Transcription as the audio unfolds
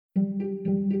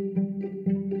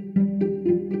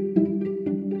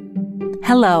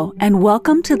Hello, and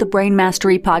welcome to the Brain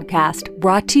Mastery Podcast,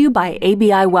 brought to you by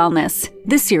ABI Wellness.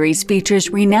 This series features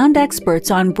renowned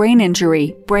experts on brain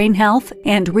injury, brain health,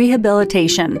 and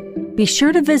rehabilitation. Be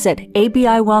sure to visit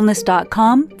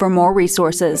abiwellness.com for more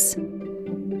resources.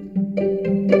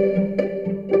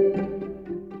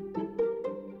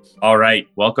 All right,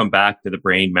 welcome back to the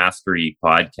Brain Mastery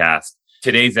Podcast.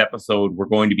 Today's episode, we're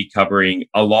going to be covering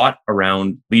a lot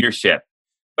around leadership,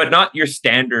 but not your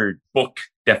standard book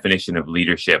definition of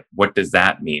leadership. What does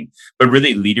that mean? But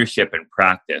really leadership in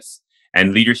practice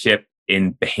and leadership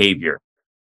in behavior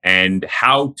and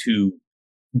how to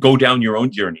go down your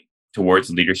own journey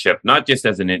towards leadership, not just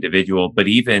as an individual, but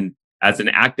even as an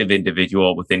active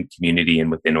individual within community and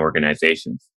within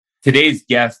organizations. Today's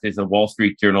guest is a Wall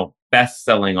Street Journal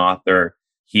best-selling author.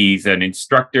 He's an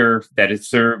instructor that has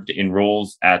served in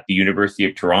roles at the University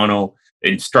of Toronto,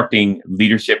 instructing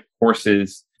leadership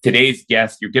courses. Today's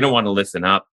guest, you're going to want to listen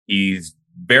up. He's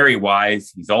very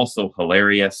wise. He's also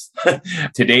hilarious.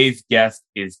 Today's guest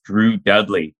is Drew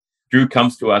Dudley. Drew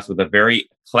comes to us with a very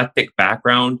eclectic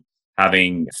background,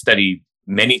 having studied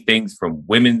many things from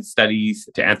women's studies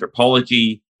to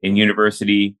anthropology in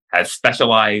university, has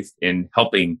specialized in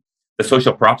helping the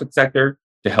social profit sector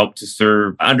to help to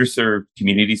serve underserved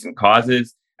communities and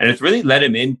causes. And it's really led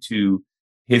him into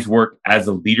his work as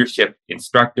a leadership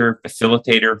instructor,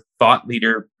 facilitator, thought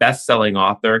leader, best-selling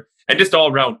author, and just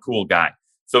all-around cool guy.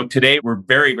 So today, we're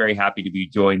very, very happy to be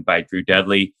joined by Drew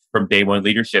Dudley from Day One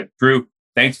Leadership. Drew,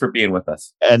 thanks for being with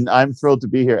us. And I'm thrilled to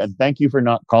be here. And thank you for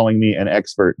not calling me an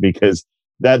expert, because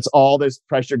that's all this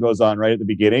pressure goes on right at the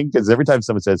beginning. Because every time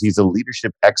someone says he's a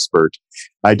leadership expert,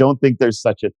 I don't think there's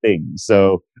such a thing.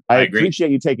 So I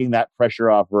appreciate you taking that pressure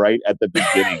off right at the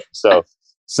beginning.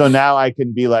 So now I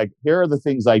can be like, here are the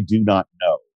things I do not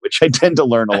know, which I tend to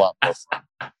learn a lot more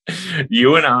from.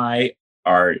 You and I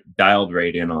are dialed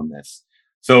right in on this.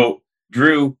 So,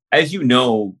 Drew, as you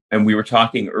know, and we were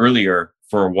talking earlier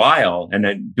for a while, and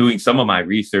then doing some of my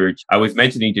research, I was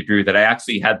mentioning to Drew that I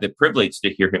actually had the privilege to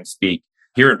hear him speak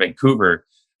here in Vancouver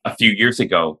a few years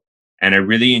ago. And I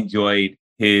really enjoyed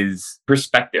his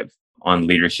perspective on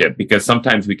leadership, because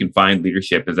sometimes we can find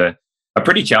leadership as a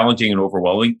pretty challenging and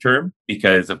overwhelming term,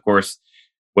 because, of course,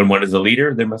 when one is a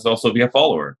leader, there must also be a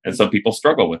follower. And some people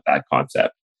struggle with that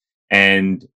concept.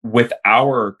 And with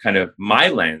my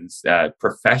lens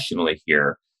professionally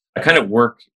here, I kind of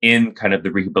work in kind of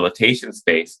the rehabilitation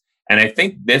space. And I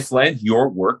think this lens, your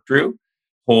work, Drew,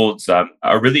 holds a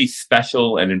really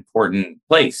special and important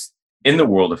place in the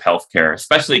world of healthcare,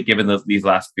 especially given these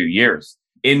last few years.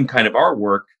 In kind of our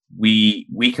work, we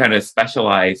kind of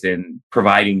specialize in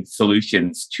providing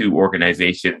solutions to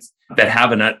organizations that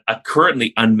have a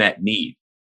currently unmet need.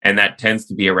 And that tends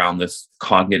to be around this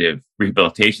cognitive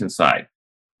rehabilitation side.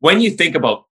 When you think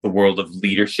about the world of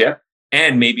leadership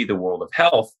and maybe the world of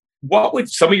health, what would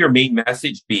some of your main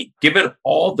message be, given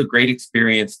all the great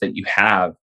experience that you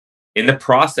have in the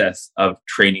process of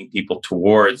training people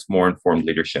towards more informed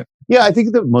leadership? Yeah, I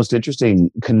think the most interesting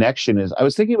connection is, I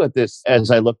was thinking about this as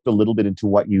I looked a little bit into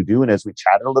what you do, and as we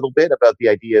chatted a little bit about the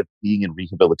idea of being in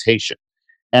rehabilitation.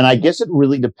 And I guess it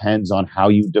really depends on how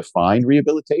you define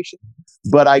rehabilitation.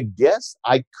 But I guess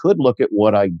I could look at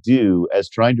what I do as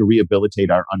trying to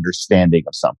rehabilitate our understanding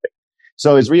of something.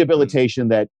 So is rehabilitation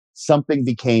that something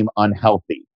became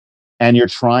unhealthy and you're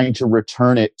trying to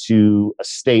return it to a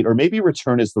state, or maybe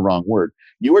return is the wrong word.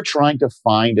 You are trying to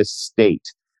find a state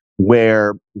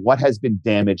where what has been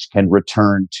damaged can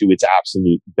return to its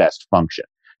absolute best function.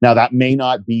 Now, that may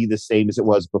not be the same as it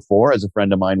was before. As a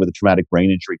friend of mine with a traumatic brain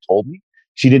injury told me,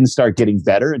 she didn't start getting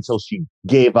better until she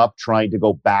gave up trying to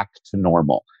go back to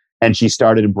normal. And she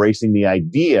started embracing the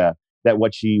idea that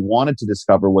what she wanted to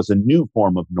discover was a new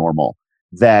form of normal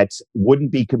that wouldn't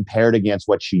be compared against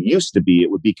what she used to be. It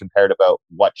would be compared about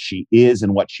what she is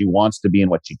and what she wants to be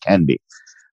and what she can be.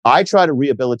 I try to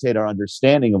rehabilitate our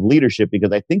understanding of leadership,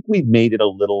 because I think we've made it a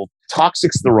little,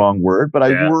 toxic's the wrong word, but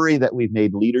I worry that we've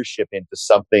made leadership into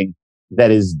something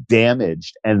that is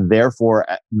damaged and therefore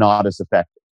not as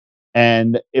effective.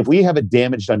 And if we have a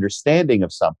damaged understanding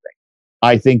of something,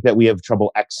 I think that we have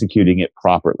trouble executing it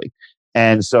properly.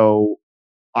 And so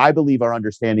I believe our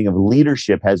understanding of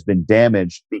leadership has been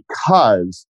damaged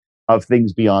because of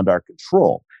things beyond our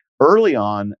control. Early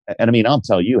on, and I mean, I'll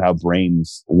tell you how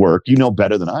brains work. You know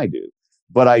better than I do.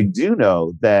 But I do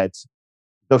know that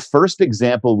the first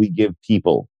example we give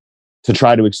people to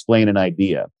try to explain an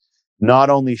idea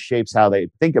not only shapes how they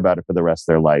think about it for the rest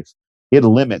of their life, it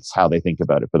limits how they think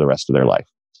about it for the rest of their life.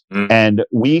 And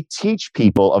we teach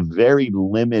people a very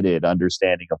limited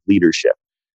understanding of leadership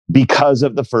because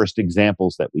of the first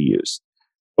examples that we use.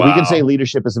 Wow. We can say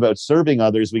leadership is about serving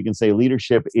others. We can say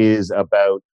leadership is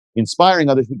about inspiring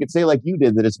others. We could say, like you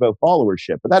did, that it's about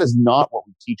followership, but that is not what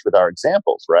we teach with our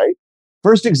examples, right?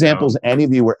 First examples any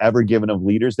of you were ever given of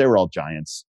leaders, they were all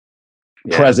giants,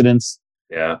 presidents.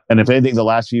 Yeah. And if anything, the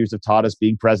last few years have taught us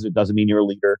being president doesn't mean you're a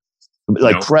leader.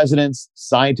 Like presidents,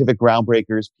 scientific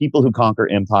groundbreakers, people who conquer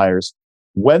empires.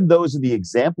 When those are the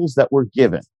examples that we're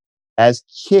given as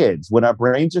kids, when our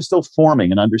brains are still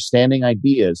forming and understanding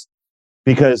ideas,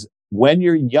 because when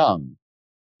you're young,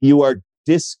 you are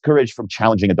discouraged from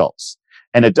challenging adults.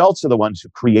 And adults are the ones who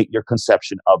create your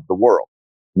conception of the world.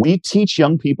 We teach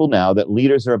young people now that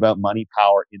leaders are about money,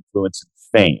 power, influence,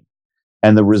 and fame.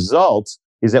 And the result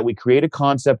is that we create a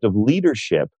concept of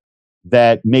leadership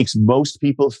that makes most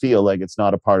people feel like it's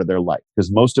not a part of their life,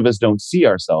 because most of us don't see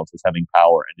ourselves as having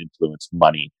power and influence,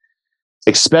 money,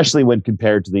 especially when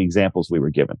compared to the examples we were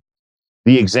given.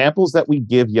 The examples that we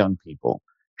give young people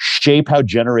shape how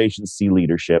generations see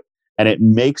leadership, and it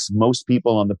makes most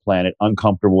people on the planet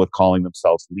uncomfortable with calling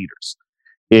themselves leaders.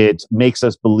 It makes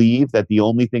us believe that the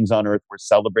only things on earth we're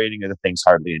celebrating are the things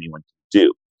hardly anyone can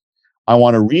do. I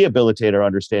want to rehabilitate our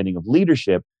understanding of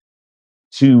leadership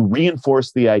to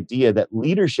reinforce the idea that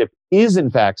leadership is, in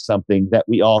fact, something that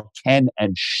we all can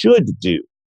and should do.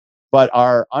 But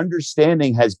our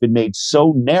understanding has been made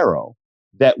so narrow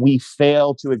that we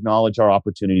fail to acknowledge our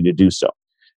opportunity to do so.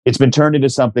 It's been turned into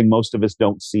something most of us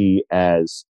don't see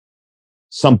as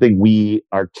something we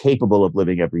are capable of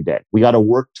living every day. We got to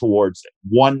work towards it.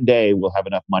 One day we'll have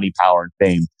enough money, power, and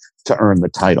fame to earn the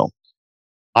title.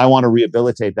 I want to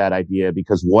rehabilitate that idea,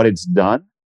 because what it's done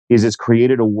is it's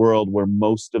created a world where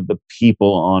most of the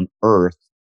people on earth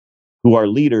who are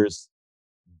leaders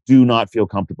do not feel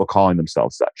comfortable calling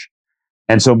themselves such.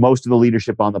 And so most of the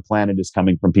leadership on the planet is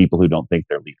coming from people who don't think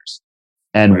they're leaders.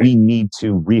 And we need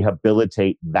to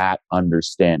rehabilitate that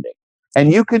understanding.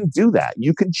 And you can do that.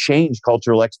 You can change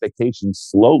cultural expectations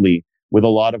slowly with a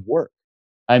lot of work.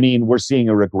 I mean, we're seeing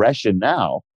a regression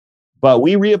now, but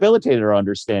we rehabilitated our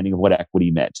understanding of what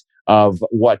equity meant, of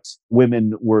what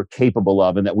women were capable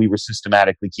of, and that we were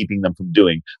systematically keeping them from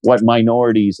doing, what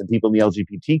minorities and people in the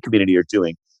LGBT community are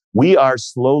doing. We are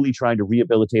slowly trying to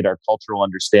rehabilitate our cultural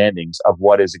understandings of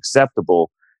what is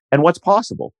acceptable and what's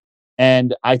possible.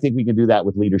 And I think we can do that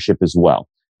with leadership as well.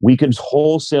 We can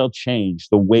wholesale change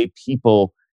the way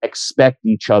people expect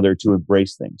each other to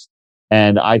embrace things.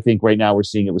 And I think right now we're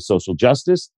seeing it with social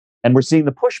justice, and we're seeing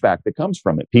the pushback that comes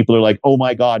from it. People are like, oh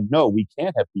my God, no, we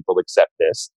can't have people accept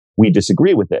this. We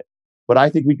disagree with it. But I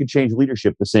think we can change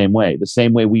leadership the same way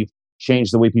we've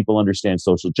changed the way people understand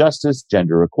social justice,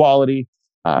 gender equality,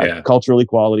 cultural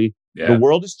equality. The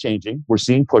world is changing. We're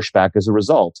seeing pushback as a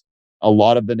result. A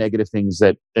lot of the negative things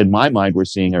that, in my mind, we're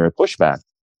seeing are a pushback.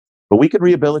 But we could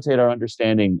rehabilitate our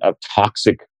understanding of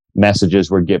toxic messages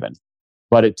we're given.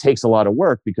 But it takes a lot of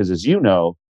work, because, as you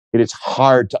know, it is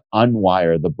hard to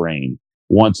unwire the brain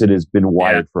once it has been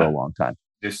wired for a long time.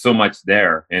 There's so much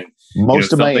there. And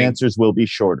most of my answers will be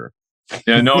shorter.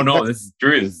 No, this is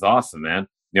true. This is awesome, man.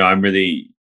 I'm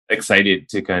really excited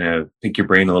to kind of pick your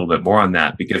brain a little bit more on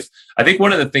that, because I think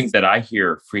one of the things that I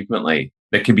hear frequently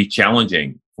that can be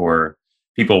challenging for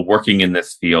people working in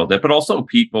this field, but also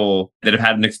people that have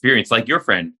had an experience like your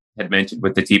friend had mentioned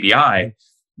with the TBI,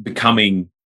 becoming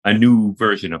a new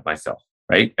version of myself,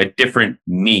 right? A different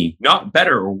me, not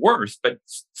better or worse, but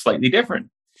slightly different.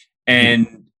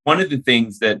 And one of the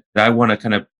things that I want to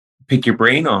kind of pick your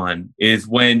brain on is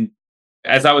when,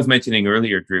 as I was mentioning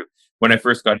earlier, Drew, when I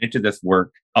first got into this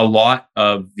work, a lot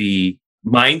of the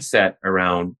mindset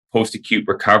around post-acute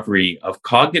recovery of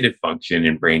cognitive function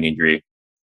in brain injury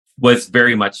was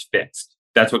very much fixed.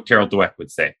 That's what Carol Dweck would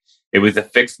say. It was a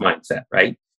fixed mindset,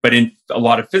 right? But in a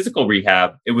lot of physical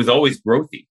rehab, it was always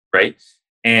growthy, right?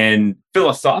 And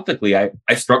philosophically, I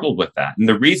struggled with that. And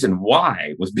the reason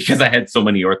why was because I had so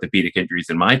many orthopedic injuries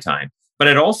in my time. But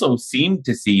it also seemed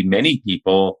to see many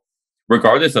people,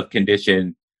 regardless of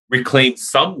condition, reclaim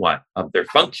somewhat of their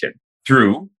function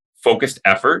through focused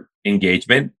effort,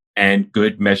 engagement, and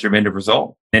good measurement of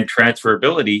result, and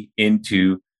transferability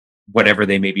into whatever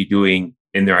they may be doing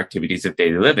in their activities of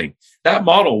daily living. That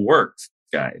model works,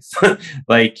 guys.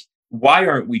 Like, why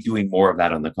aren't we doing more of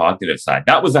that on the cognitive side?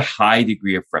 That was a high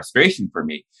degree of frustration for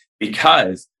me,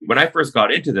 because when I first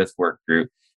got into this work, Drew,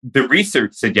 the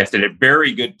research suggested at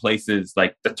very good places,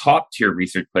 like the top tier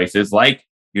research places, like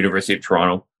University of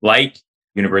Toronto, like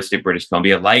University of British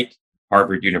Columbia, like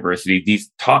Harvard University, these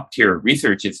top tier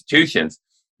research institutions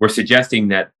were suggesting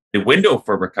that the window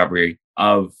for recovery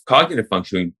of cognitive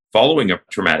functioning following a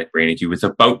traumatic brain injury was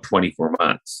about 24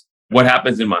 months. What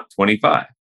happens in month 25?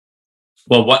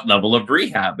 Well, what level of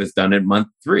rehab is done in month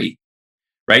 3?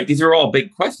 Right? These are all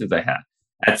big questions I had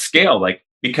at scale, like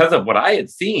because of what I had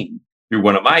seen through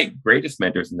one of my greatest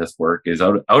mentors in this work is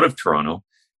out of Toronto.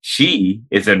 She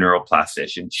is a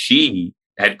neuroplastician. She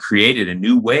had created a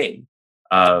new way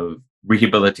of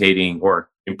rehabilitating or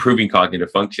improving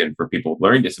cognitive function for people with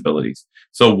learning disabilities.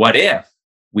 So what if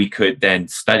we could then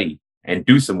study and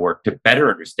do some work to better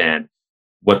understand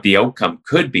what the outcome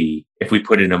could be if we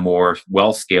put in a more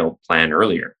well-scaled plan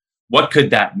earlier? What could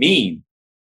that mean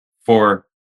for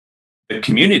the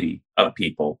community of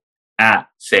people at,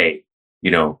 say,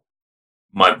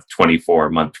 month 24,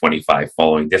 month 25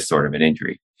 following this sort of an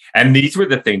injury? And these were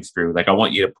the things, Drew, like I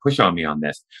want you to push on me on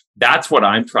this. That's what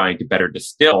I'm trying to better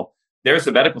distill. There's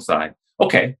the medical side.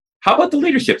 Okay, how about the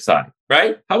leadership side,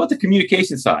 right? How about the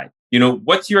communication side?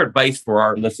 What's your advice for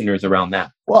our listeners around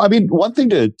that? Well, I mean, one thing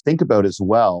to think about as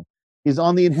well is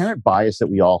on the inherent bias that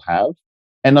we all have.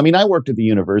 And I mean, I worked at the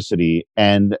university,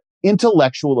 and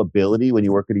intellectual ability when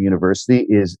you work at a university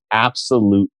is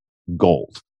absolute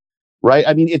gold, right?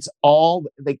 I mean, it's all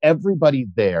like everybody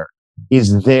there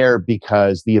is there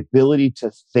because the ability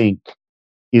to think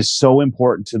is so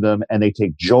important to them, and they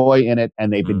take joy in it,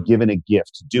 and they've been given a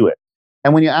gift to do it.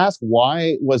 And when you ask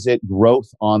why was it growth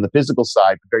on the physical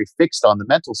side, but very fixed on the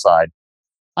mental side,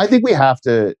 I think we have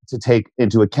to take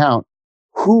into account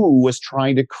who was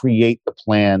trying to create the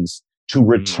plans to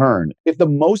return. If the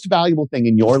most valuable thing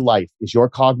in your life is your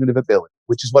cognitive ability,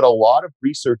 which is what a lot of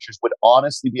researchers would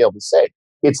honestly be able to say,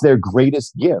 it's their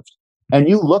greatest gift. And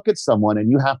you look at someone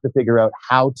and you have to figure out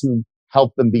how to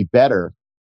help them be better.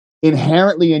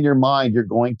 Inherently in your mind, you're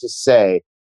going to say,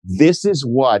 this is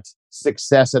what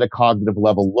success at a cognitive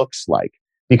level looks like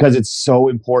because it's so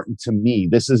important to me.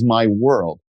 This is my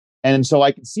world. And so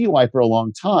I can see why for a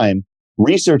long time,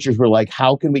 researchers were like,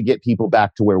 how can we get people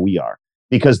back to where we are?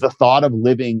 Because the thought of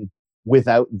living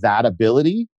without that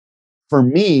ability, for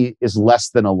me, is less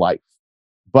than a life.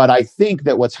 But I think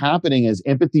that what's happening is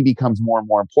empathy becomes more and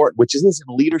more important, which is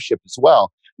in leadership as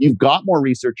well. You've got more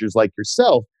researchers like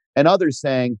yourself and others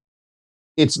saying,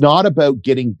 it's not about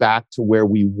getting back to where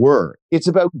we were. It's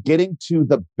about getting to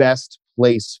the best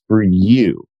place for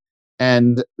you.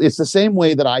 And it's the same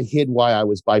way that I hid why I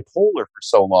was bipolar for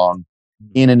so long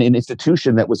in an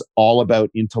institution that was all about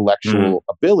intellectual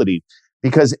ability,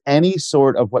 because any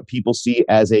sort of what people see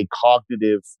as a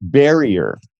cognitive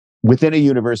barrier within a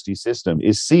university system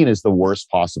is seen as the worst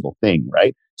possible thing,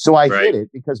 right? So I hid it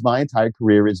because my entire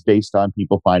career is based on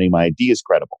people finding my ideas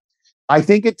credible. I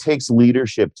think it takes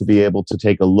leadership to be able to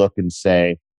take a look and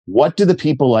say, what do the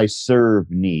people I serve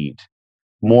need?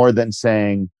 More than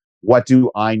saying, what do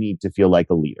I need to feel like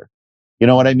a leader? You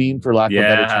know what I mean? For lack of a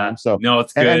better term. So no,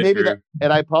 it's good. And maybe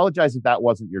and I apologize if that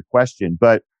wasn't your question,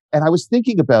 and I was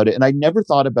thinking about it and I never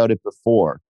thought about it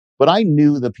before, but I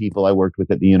knew the people I worked with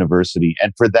at the university,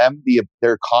 and for them,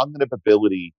 their cognitive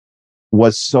ability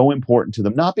was so important to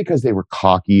them, not because they were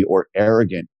cocky or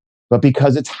arrogant, but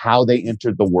because it's how they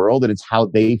entered the world and it's how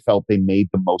they felt they made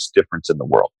the most difference in the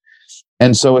world.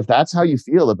 And so if that's how you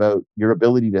feel about your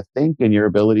ability to think and your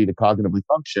ability to cognitively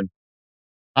function,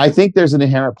 I think there's an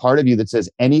inherent part of you that says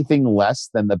anything less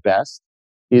than the best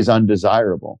is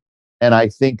undesirable. And I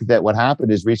think that what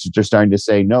happened is researchers are starting to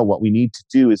say, no, what we need to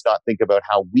do is not think about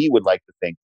how we would like to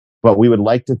think, but we would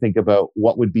like to think about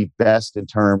what would be best in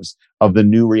terms of the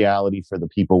new reality for the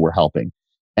people we're helping.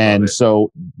 And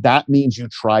so that means you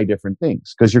try different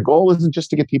things, because your goal isn't just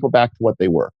to get people back to what they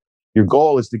were. Your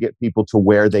goal is to get people to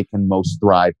where they can most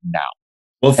thrive now.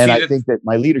 Well, and I think that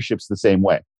my leadership's the same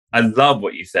way. I love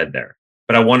what you said there,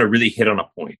 but I want to really hit on a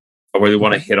point. I really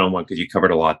want to hit on one because you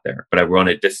covered a lot there, but I want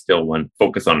to distill one,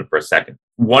 focus on it for a second.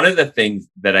 One of the things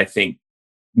that I think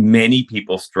many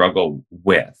people struggle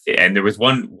with, and there was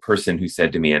one person who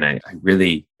said to me, and I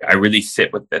really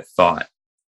sit with that thought,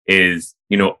 is,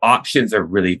 options are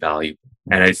really valuable.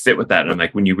 And I sit with that and I'm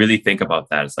like, when you really think about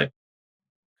that, it's like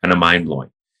kind of mind blowing,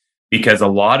 because a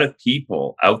lot of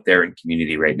people out there in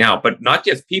community right now, but not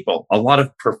just people, a lot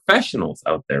of professionals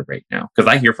out there right now, because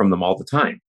I hear from them all the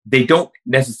time, they don't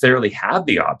necessarily have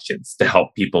the options to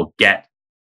help people get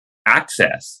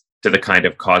access to the kind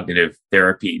of cognitive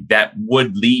therapy that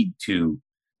would lead to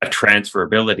a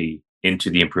transferability into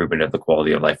the improvement of the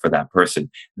quality of life for that person.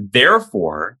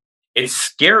 Therefore, it's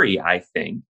scary, I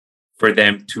think, for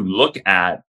them to look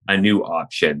at a new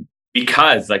option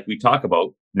because, like we talk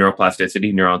about,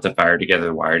 neuroplasticity, neurons that fire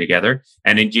together, wire together.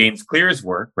 And in James Clear's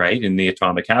work, right, in the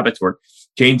Atomic Habits work,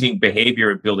 changing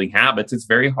behavior and building habits is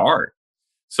very hard.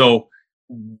 So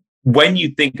when you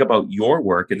think about your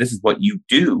work, and this is what you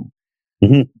do,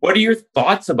 What are your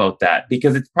thoughts about that?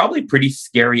 Because it's probably pretty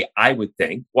scary, I would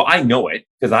think. Well, I know it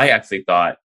because I actually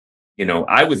thought,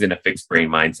 I was in a fixed brain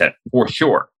mindset for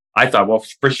sure. I thought, well,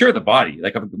 for sure, the body,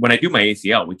 like when I do my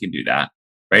ACL, we can do that,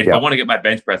 right? Yeah. If I want to get my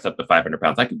bench press up to 500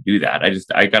 pounds, I can do that.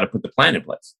 I got to put the plan in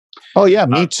place. Oh yeah,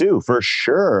 me too, for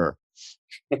sure.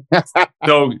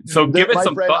 So give it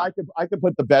some friend, thought. I could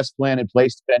put the best plan in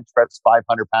place to bench press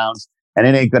 500 pounds, and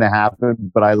it ain't going to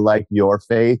happen. But I like your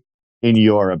faith in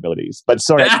your abilities. But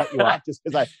sorry, I cut you off just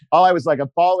because I was like, I'm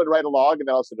following right along, and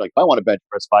then also like, I want to bench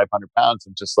press 500 pounds.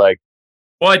 I'm just like,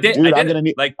 well, I did. Dude, I'm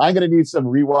gonna need some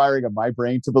rewiring of my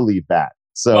brain to believe that.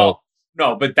 So. Well,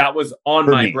 no, but that was on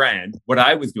my brand. What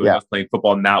I was doing was playing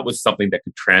football, and that was something that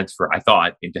could transfer, I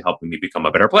thought, into helping me become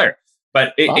a better player.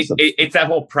 But it's that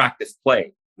whole practice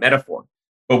play metaphor.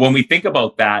 But when we think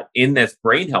about that in this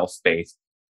brain health space,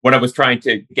 what I was trying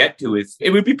to get to is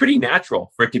it would be pretty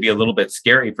natural for it to be a little bit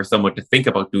scary for someone to think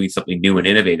about doing something new and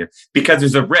innovative because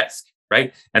there's a risk,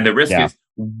 right? And the risk is,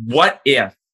 what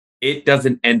if it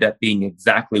doesn't end up being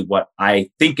exactly what I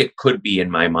think it could be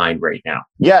in my mind right now?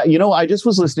 Yeah, I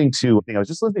was listening to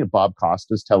Bob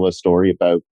Costas tell a story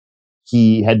about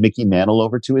he had Mickey Mantle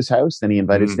over to his house, and he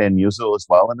invited Stan Musial as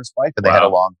well and his wife, and they had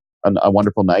a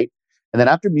wonderful night. And then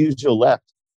after Musial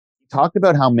left, he talked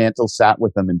about how Mantle sat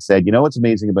with him and said, what's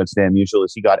amazing about Stan Musial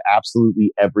is he got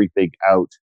absolutely everything out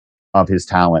of his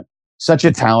talent. Such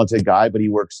a talented guy, but he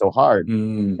worked so hard.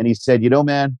 And he said,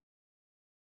 man,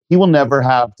 he will never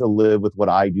have to live with what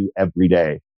I do every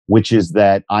day, which is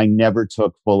that I never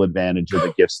took full advantage of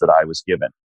the gifts that I was given.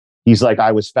 He's like,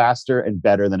 I was faster and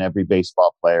better than every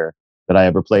baseball player that I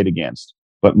ever played against,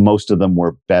 but most of them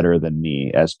were better than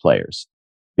me as players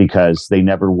because they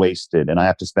never wasted. And I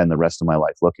have to spend the rest of my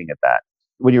life looking at that.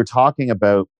 When you're talking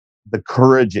about the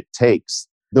courage it takes,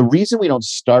 the reason we don't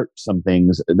start some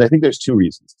things, I think there's two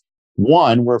reasons.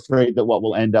 One, we're afraid that what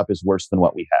will end up is worse than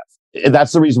what we have. And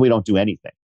that's the reason we don't do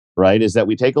anything. Right? Is that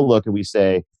we take a look and we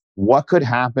say, what could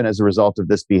happen as a result of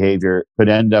this behavior could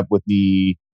end up with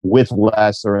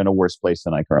less or in a worse place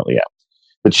than I currently am.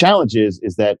 The challenge is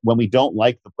that when we don't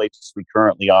like the places we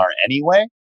currently are anyway,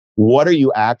 what are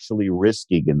you actually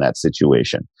risking in that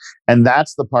situation? And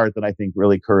that's the part that I think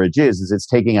really courage is it's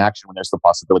taking action when there's the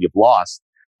possibility of loss.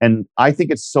 And I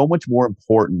think it's so much more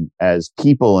important as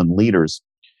people and leaders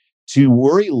to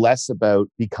worry less about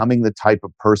becoming the type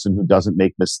of person who doesn't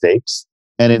make mistakes,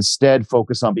 and instead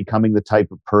focus on becoming the type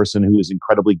of person who is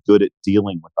incredibly good at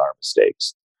dealing with our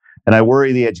mistakes. And I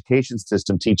worry the education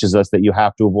system teaches us that you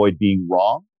have to avoid being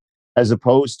wrong, as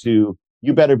opposed to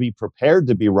you better be prepared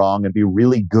to be wrong and be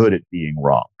really good at being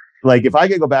wrong. Like if I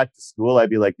could go back to school,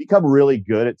 I'd be like, become really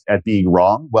good at being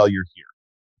wrong while you're here.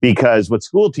 Because what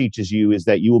school teaches you is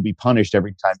that you will be punished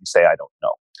every time you say, I don't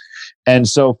know. And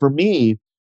so for me,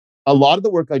 a lot of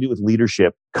the work I do with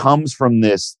leadership comes from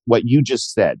this, what you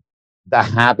just said, the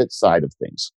habit side of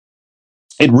things.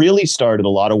 It really started a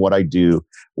lot of what I do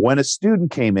when a student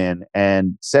came in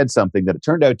and said something that it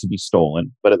turned out to be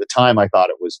stolen, but at the time I thought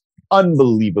it was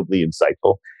unbelievably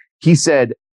insightful. He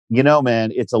said,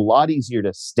 man, it's a lot easier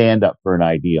to stand up for an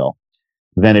ideal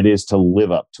than it is to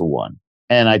live up to one.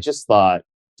 And I just thought,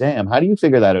 damn, how do you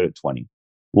figure that out at 20?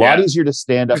 A lot easier to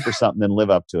stand up for something than live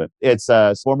up to it. It's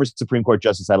former Supreme Court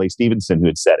Justice Adlai Stevenson who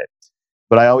had said it.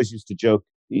 But I always used to joke,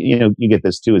 you get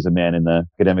this too as a man in the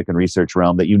academic and research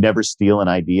realm, that you never steal an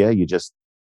idea, you just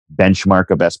benchmark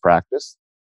a best practice.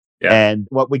 Yeah. And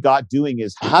what we got doing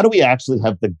is, how do we actually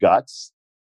have the guts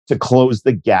to close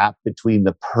the gap between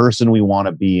the person we want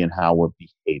to be and how we're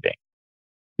behaving?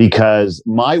 Because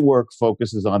my work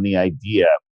focuses on the idea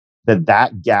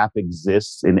that gap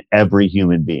exists in every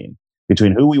human being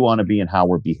between who we want to be and how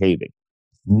we're behaving.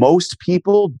 Most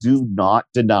people do not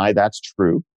deny that's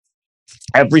true.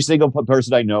 Every single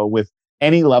person I know with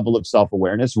any level of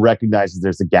self-awareness recognizes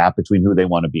there's a gap between who they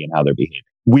want to be and how they're behaving.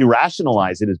 We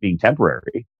rationalize it as being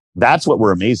temporary. That's what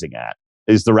we're amazing at,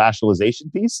 is the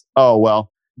rationalization piece. Oh, well,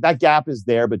 that gap is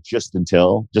there, but just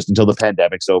until the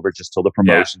pandemic's over, just till the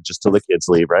promotion, just till the kids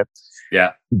leave, right?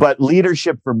 Yeah. But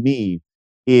leadership for me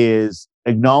is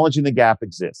acknowledging the gap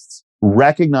exists,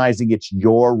 recognizing it's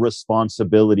your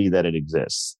responsibility that it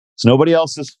exists. It's nobody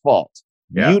else's fault.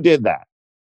 Yeah. You did that.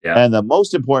 Yeah. And the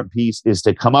most important piece is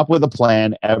to come up with a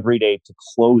plan every day to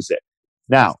close it.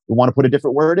 Now, you want to put a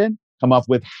different word in? Come up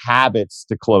with habits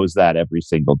to close that every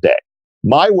single day.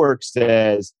 My work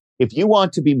says, if you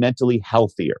want to be mentally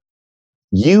healthier,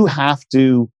 you have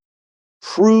to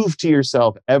prove to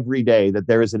yourself every day that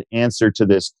there is an answer to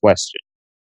this question.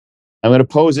 I'm going to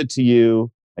pose it to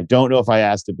you. I don't know if I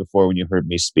asked it before when you heard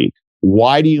me speak.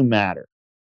 Why do you matter?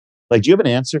 Like, do you have an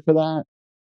answer for that?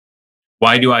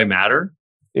 Why do I matter?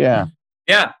 Yeah.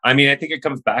 Yeah. I mean, I think it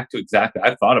comes back to exactly,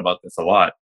 I've thought about this a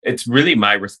lot. It's really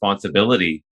my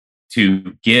responsibility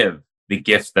to give the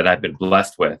gifts that I've been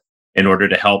blessed with in order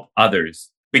to help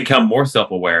others become more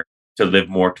self-aware to live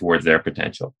more towards their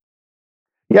potential.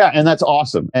 Yeah, and that's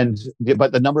awesome.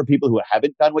 But the number of people who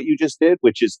haven't done what you just did,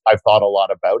 which is I've thought a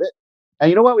lot about it. And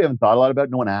you know what we haven't thought a lot about?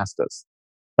 No one asked us.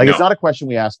 Like No. it's not a question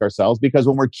we ask ourselves because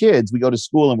when we're kids, we go to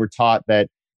school and we're taught that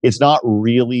it's not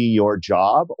really your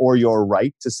job or your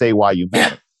right to say why you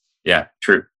matter. Yeah,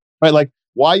 true. Right? Like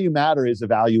why you matter is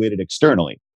evaluated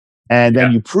externally. And then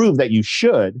Yeah. you prove that you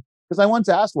should. Because I once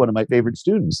asked one of my favorite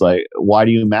students, like, why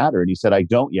do you matter? And he said, I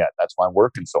don't yet. That's why I'm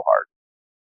working so hard.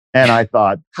 And I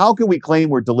thought, how can we claim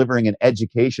we're delivering an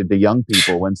education to young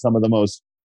people when some of the most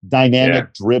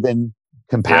dynamic, driven,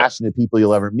 compassionate people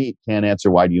you'll ever meet can't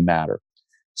answer why do you matter?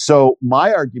 So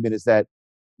my argument is that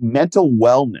mental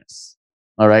wellness,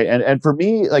 all right, and for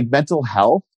me, like mental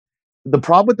health, the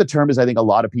problem with the term is I think a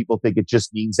lot of people think it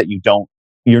just means that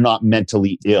you're not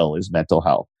mentally ill is mental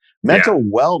health. Mental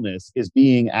wellness is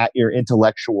being at your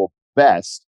intellectual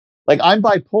best. Like I'm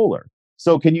bipolar.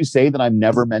 So can you say that I'm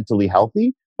never mentally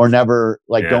healthy? Or never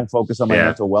don't focus on my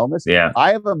mental wellness. Yeah.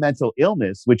 I have a mental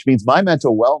illness, which means my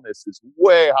mental wellness is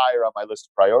way higher on my list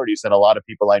of priorities than a lot of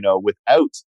people I know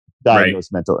without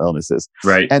diagnosed mental illnesses.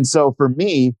 Right. And so for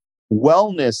me,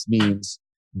 wellness means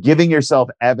giving yourself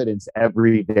evidence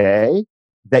every day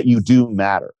that you do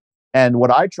matter. And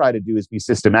what I try to do is be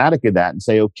systematic in that and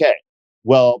say, okay,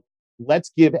 well,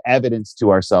 let's give evidence to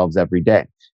ourselves every day.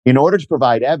 In order to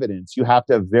provide evidence, you have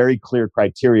to have very clear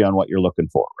criteria on what you're looking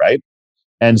for, right?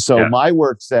 And so my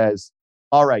work says,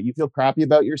 all right, you feel crappy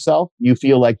about yourself. You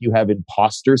feel like you have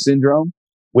imposter syndrome,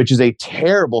 which is a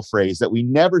terrible phrase that we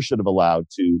never should have allowed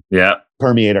to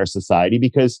permeate our society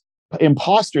because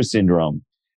imposter syndrome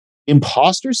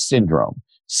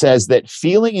says that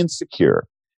feeling insecure,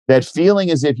 that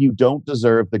feeling as if you don't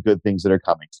deserve the good things that are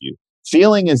coming to you,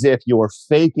 feeling as if you're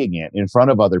faking it in front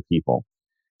of other people.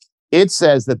 It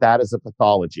says that is a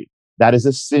pathology. That is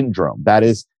a syndrome.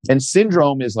 And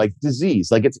syndrome is like disease,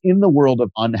 like it's in the world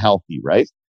of unhealthy, right?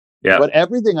 Yeah. But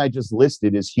everything I just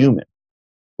listed is human.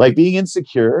 Like being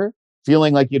insecure,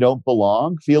 feeling like you don't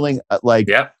belong, feeling like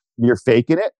you're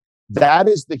faking it. That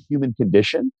is the human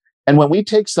condition. And when we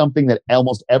take something that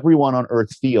almost everyone on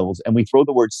earth feels and we throw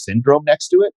the word syndrome next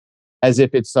to it, as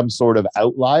if it's some sort of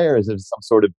outlier, as if it's some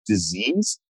sort of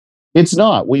disease, it's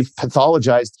not. We've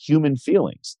pathologized human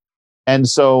feelings. And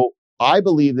so I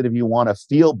believe that if you want to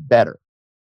feel better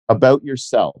about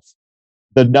yourself,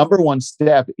 the number one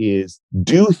step is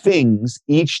do things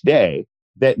each day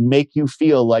that make you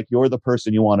feel like you're the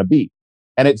person you want to be.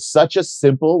 And it's such a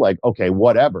simple, like, okay,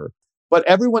 whatever. But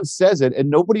everyone says it and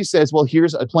nobody says, well,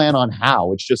 here's a plan on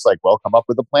how. It's just like, well, come up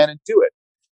with a plan and do it.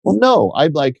 Well, no,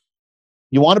 I'd like,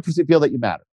 you want to feel that you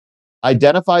matter.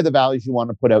 Identify the values you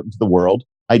want to put out into the world.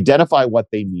 Identify what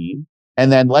they mean.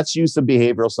 And then let's use some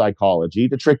behavioral psychology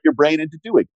to trick your brain into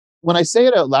doing. When I say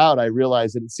it out loud, I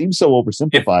realize that it seems so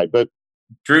oversimplified, but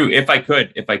Drew, if I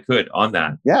could on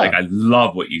that. Like I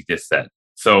love what you just said.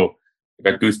 So I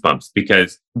got goosebumps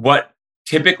because what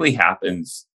typically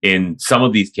happens in some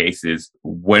of these cases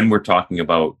when we're talking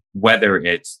about whether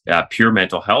it's pure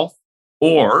mental health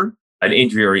or an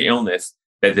injury or illness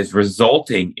that is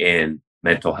resulting in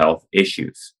mental health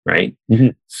issues, right? Mm-hmm.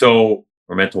 So,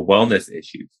 or mental wellness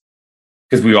issues.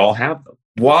 Because we all have them.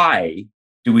 Why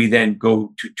do we then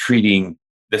go to treating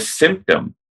the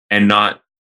symptom and not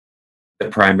the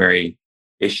primary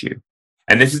issue?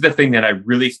 And this is the thing that I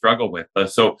really struggle with.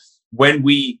 So when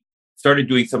we started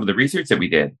doing some of the research that we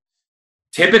did,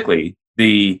 typically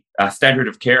the standard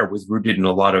of care was rooted in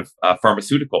a lot of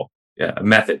pharmaceutical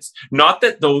methods. Not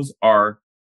that those are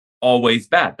always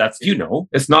bad. That's,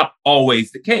 it's not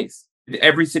always the case.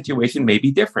 Every situation may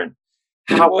be different.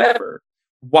 However,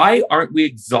 why aren't we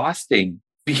exhausting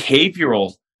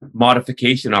behavioral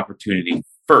modification opportunity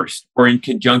first or in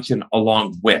conjunction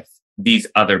along with these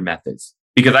other methods?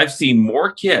 Because I've seen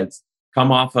more kids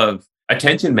come off of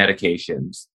attention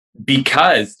medications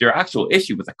because their actual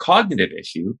issue was a cognitive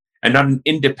issue and not an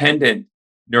independent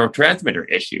neurotransmitter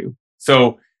issue.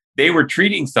 So they were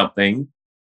treating something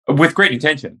with great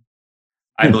intention,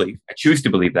 I believe. I choose to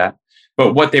believe that.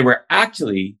 But what they were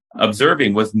actually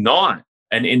observing was not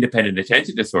an independent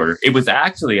attention disorder. It was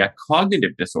actually a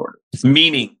cognitive disorder,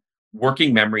 meaning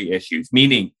working memory issues,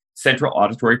 meaning central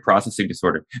auditory processing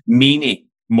disorder, meaning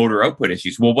motor output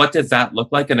issues. Well, what does that look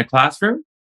like in a classroom?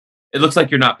 It looks like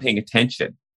you're not paying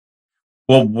attention.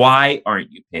 Well, why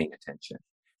aren't you paying attention?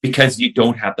 Because you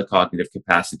don't have the cognitive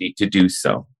capacity to do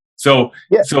so. So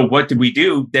what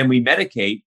do? Then we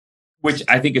medicate which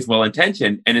I think is well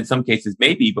intentioned. And in some cases,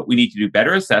 maybe, but we need to do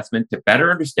better assessment to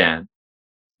better understand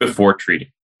before treating.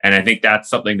 And I think that's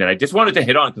something that I just wanted to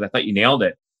hit on because I thought you nailed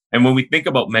it. And when we think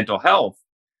about mental health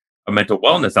or mental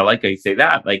wellness, I like how you say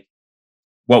that. Like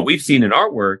what we've seen in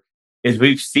our work is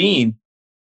we've seen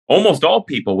almost all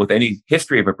people with any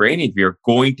history of a brain injury are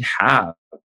going to have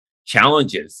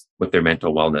challenges with their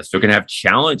mental wellness. They're going to have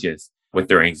challenges with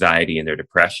their anxiety and their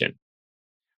depression.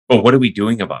 But what are we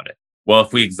doing about it? Well,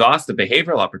 if we exhaust the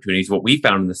behavioral opportunities, what we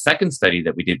found in the second study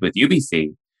that we did with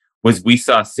UBC was we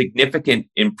saw significant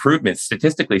improvements,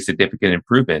 statistically significant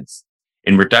improvements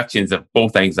in reductions of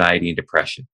both anxiety and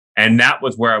depression. And that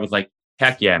was where I was like,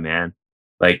 heck yeah, man.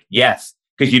 Like, yes.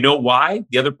 Because you know why?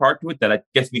 The other part to it that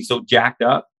gets me so jacked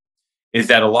up is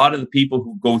that a lot of the people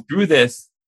who go through this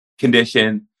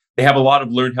condition, they have a lot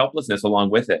of learned helplessness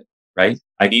along with it, right?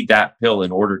 I need that pill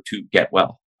in order to get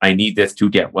well. I need this to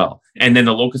get well. And then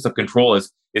the locus of control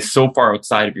is so far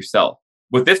outside of yourself.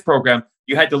 With this program,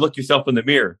 you had to look yourself in the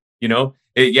mirror. You know,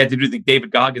 you had to do the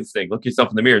David Goggins thing. Look yourself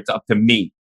in the mirror. It's up to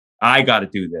me. I got to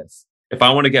do this. If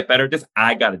I want to get better at this,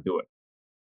 I got to do it.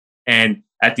 And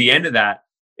at the end of that,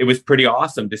 it was pretty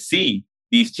awesome to see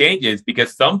these changes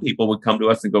because some people would come to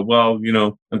us and go, well, you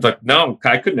know, I'm like, no,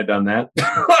 I couldn't have done that.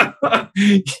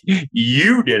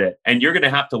 You did it. And you're going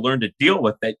to have to learn to deal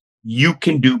with it. You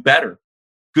can do better.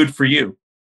 Good for you.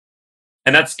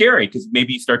 And that's scary because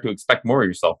maybe you start to expect more of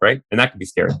yourself, right? And that can be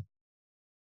scary.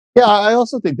 Yeah, I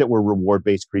also think that we're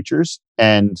reward-based creatures.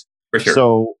 And For sure.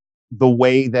 So the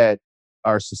way that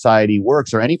our society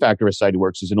works, or any factor of society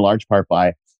works, is in large part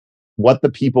by what the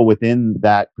people within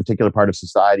that particular part of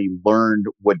society learned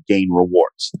would gain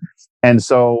rewards. And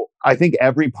so I think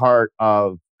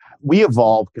we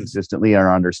evolve consistently in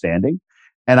our understanding.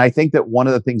 And I think that one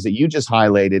of the things that you just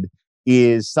highlighted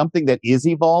is something that is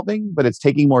evolving, but it's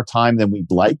taking more time than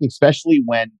we'd like, especially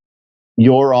when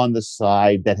you're on the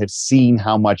side that have seen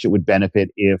how much it would benefit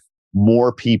if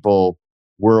more people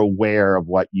were aware of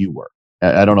what you were.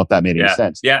 I don't know if that made any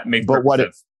sense. Yeah, it makes perfect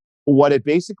sense. What it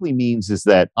basically means is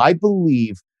that I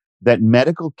believe that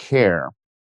medical care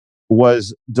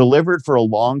was delivered for a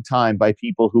long time by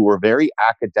people who were very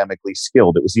academically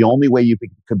skilled. It was the only way you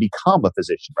could become a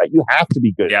physician, right? You have to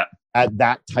be good at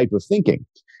that type of thinking.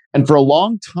 And for a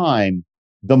long time,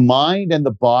 the mind and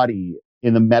the body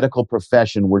in the medical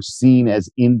profession were seen as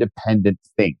independent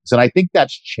things. And I think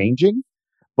that's changing.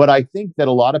 But I think that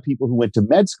a lot of people who went to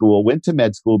med school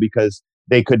because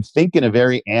they could think in a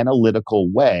very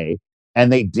analytical way,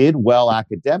 and they did well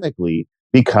academically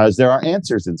because there are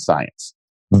answers in science.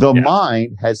 The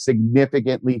mind has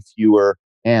significantly fewer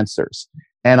answers.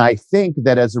 And I think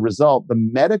that as a result, the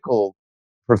medical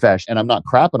profession, and I'm not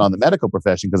crapping on the medical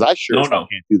profession because I can't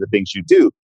do the things you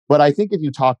do, but I think if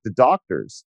you talk to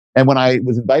doctors, and when I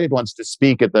was invited once to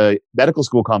speak at the medical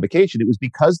school convocation, it was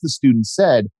because the students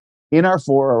said, in our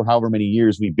 4 or however many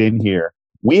years we've been here,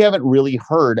 we haven't really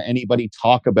heard anybody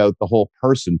talk about the whole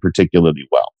person particularly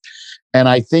well. And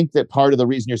I think that part of the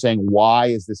reason you're saying, why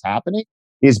is this happening,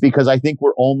 is because I think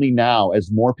we're only now,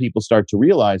 as more people start to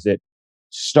realize it,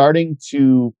 starting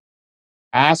to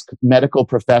ask medical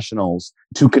professionals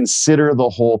to consider the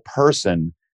whole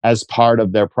person as part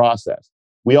of their process.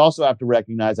 We also have to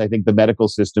recognize, I think the medical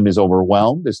system is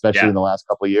overwhelmed, especially in the last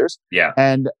couple of years. Yeah.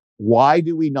 And why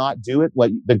do we not do it?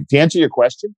 To answer your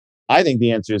question, I think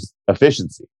the answer is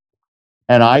efficiency.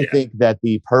 And I think that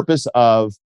the purpose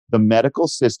of the medical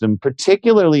system,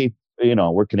 particularly,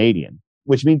 we're Canadian,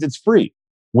 which means it's free,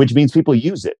 which means people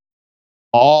use it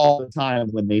all the time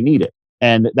when they need it.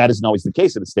 And that isn't always the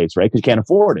case in the States, right? Because you can't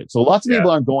afford it. So lots of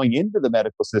people aren't going into the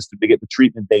medical system to get the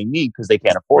treatment they need because they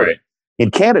can't afford it.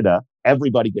 In Canada,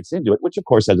 everybody gets into it, which of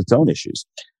course has its own issues.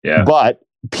 Yeah. But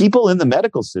people in the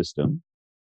medical system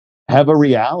have a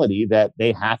reality that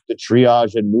they have to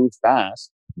triage and move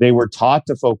fast. They were taught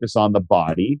to focus on the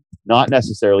body, not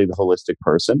necessarily the holistic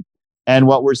person. And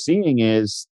what we're seeing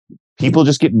is people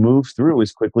just get moved through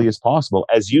as quickly as possible,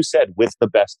 as you said, with the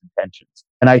best intentions.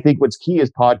 And I think what's key is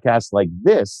podcasts like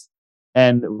this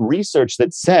and research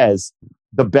that says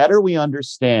the better we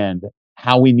understand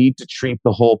how we need to treat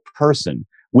the whole person,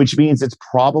 which means it's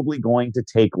probably going to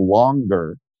take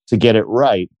longer to get it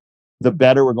right, the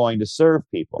better we're going to serve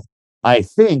people. I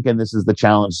think, and this is the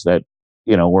challenge that,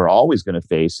 we're always going to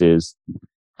face, is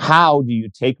how do you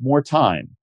take more time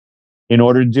in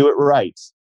order to do it right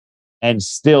and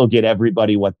still get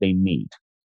everybody what they need?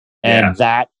 And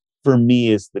that, for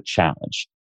me, is the challenge.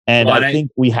 And I think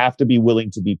we have to be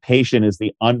willing to be patient is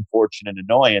the unfortunate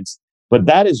annoyance. But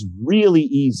that is really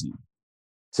easy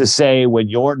to say when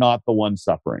you're not the one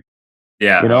suffering.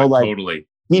 Yeah, totally.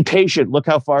 Be patient. Look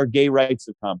how far gay rights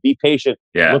have come. Be patient.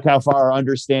 Yeah. Look how far our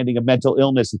understanding of mental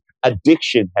illness,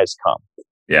 addiction has come.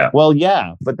 Yeah. Well,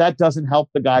 yeah, but that doesn't help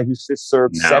the guy who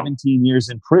served 17 years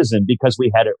in prison because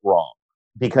we had it wrong,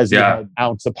 because he had an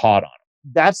ounce of pot on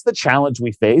him. That's the challenge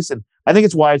we face. And I think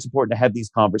it's why it's important to have these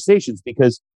conversations,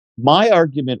 because my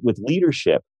argument with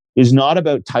leadership is not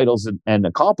about titles and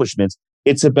accomplishments.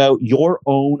 It's about your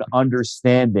own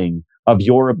understanding of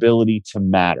your ability to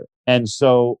matter. And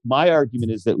so my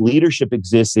argument is that leadership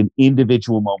exists in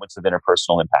individual moments of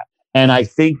interpersonal impact. And I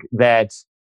think that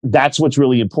that's what's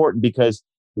really important, because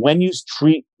when you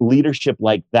treat leadership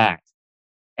like that,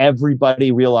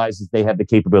 everybody realizes they have the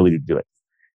capability to do it.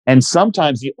 And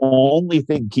sometimes the only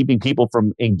thing keeping people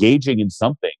from engaging in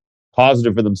something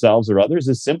positive for themselves or others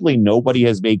is simply nobody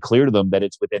has made clear to them that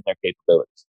it's within their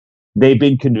capabilities. They've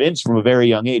been convinced from a very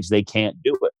young age they can't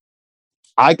do it.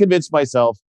 I convinced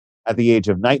myself at the age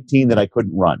of 19 that I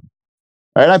couldn't run.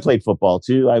 All right, I played football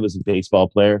too. I was a baseball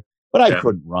player, but I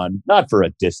couldn't run, not for a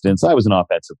distance. I was an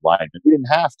offensive lineman. We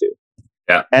didn't have to.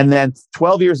 Yeah. And then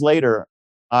 12 years later,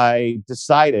 I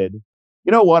decided,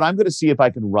 you know what? I'm going to see if I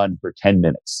can run for 10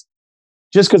 minutes.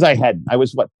 Just because I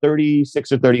was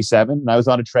 36 or 37, and I was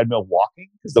on a treadmill walking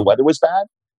because the weather was bad.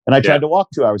 And I tried to walk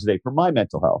 2 hours a day for my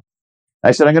mental health.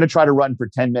 I said, I'm going to try to run for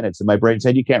 10 minutes. And my brain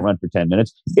said, you can't run for 10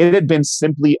 minutes. It had been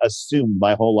simply assumed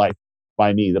my whole life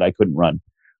by me that I couldn't run.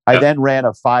 I then ran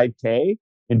a 5K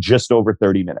in just over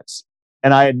 30 minutes.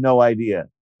 And I had no idea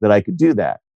that I could do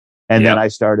that. And then I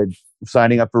started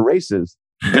signing up for races,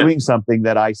 doing something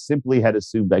that I simply had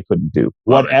assumed I couldn't do.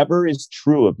 Whatever is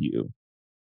true of you,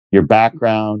 your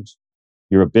background,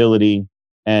 your ability,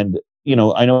 and,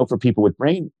 I know for people with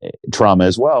brain trauma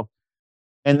as well.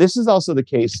 And this is also the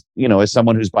case, as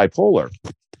someone who's bipolar,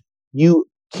 you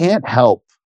can't help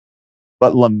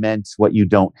but lament what you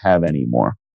don't have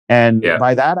anymore. And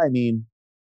by that, I mean,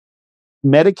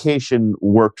 medication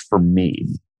worked for me,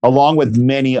 along with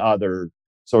many other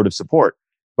sort of support.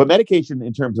 But medication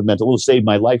in terms of mental will save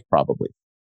my life probably.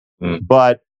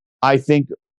 But I think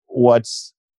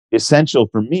what's essential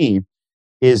for me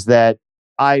is that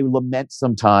I lament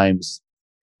sometimes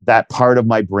that part of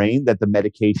my brain that the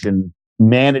medication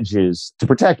manages to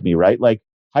protect me, right? Like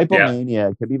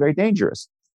hypomania can be very dangerous.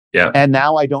 Yeah. And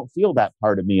now I don't feel that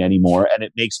part of me anymore. And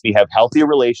it makes me have healthier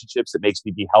relationships. It makes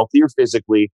me be healthier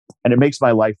physically. And it makes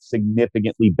my life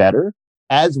significantly better,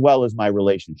 as well as my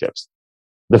relationships.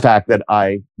 The fact that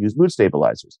I use mood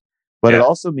stabilizers. But it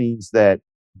also means that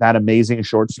amazing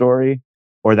short story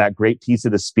or that great piece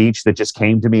of the speech that just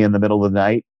came to me in the middle of the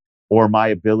night, or my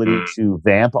ability to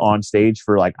vamp on stage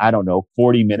for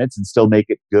 40 minutes and still make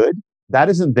it good, that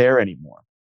isn't there anymore.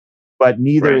 But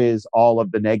neither is all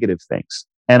of the negative things.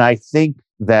 And I think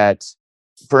that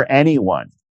for anyone,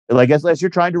 as you're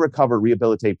trying to recover,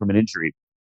 rehabilitate from an injury,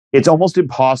 it's almost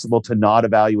impossible to not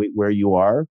evaluate where you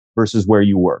are versus where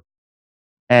you were.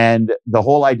 And the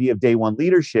whole idea of day one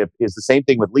leadership is the same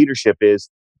thing with leadership is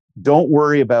don't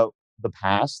worry about the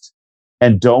past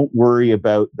and don't worry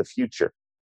about the future.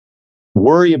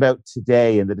 Worry about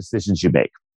today and the decisions you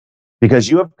make, because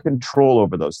you have control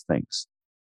over those things.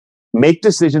 Make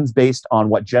decisions based on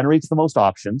what generates the most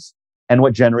options and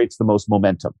what generates the most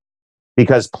momentum.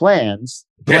 Because plans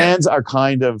are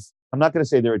kind of, I'm not going to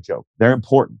say they're a joke. They're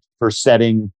important for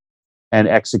setting and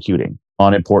executing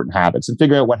on important habits and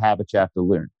figuring out what habits you have to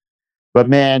learn. But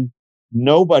man,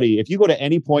 if you go to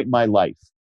any point in my life,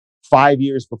 5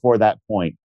 years before that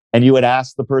point, and you would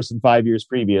ask the person 5 years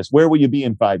previous, where will you be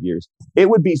in 5 years? It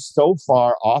would be so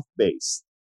far off base.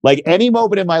 Like any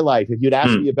moment in my life, if you'd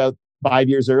asked me about 5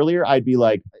 years earlier, I'd be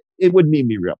like, it wouldn't even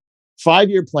be real.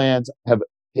 5-year plans have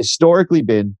historically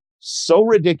been so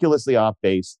ridiculously off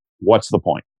base. What's the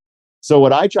point? So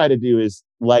what I try to do is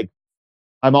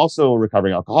I'm also a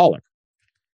recovering alcoholic.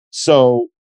 So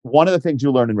one of the things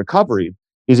you learn in recovery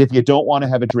is if you don't want to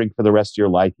have a drink for the rest of your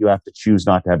life, you have to choose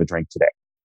not to have a drink today.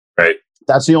 Right.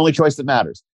 That's the only choice that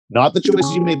matters. Not the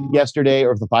choices you made yesterday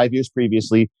or the 5 years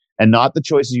previously, and not the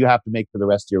choices you have to make for the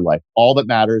rest of your life. All that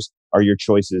matters are your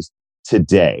choices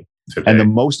today. And the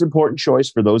most important choice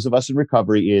for those of us in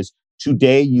recovery is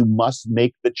today you must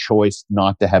make the choice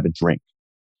not to have a drink.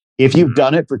 If you've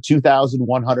done it for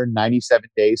 2,197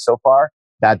 days so far,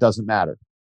 that doesn't matter.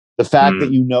 The fact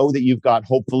that you know that you've got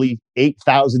hopefully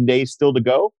 8,000 days still to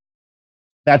go,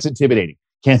 that's intimidating.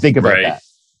 Can't think about that.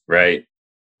 Right.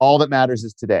 All that matters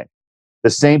is today.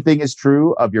 The same thing is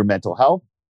true of your mental health.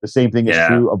 The same thing is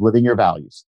true of living your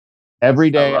values. Every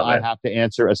day I have to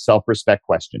answer a self-respect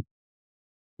question.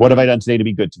 What have I done today to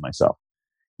be good to myself?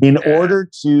 In order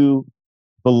to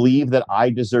believe that I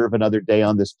deserve another day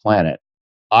on this planet,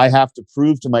 I have to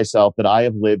prove to myself that I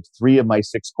have lived 3 of my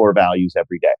 6 core values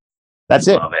every day. That's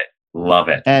it. Love it. Love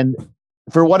it. And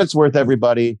for what it's worth,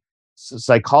 everybody,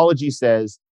 psychology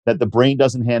says that the brain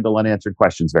doesn't handle unanswered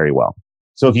questions very well.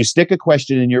 So if you stick a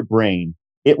question in your brain,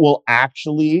 it will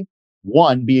actually,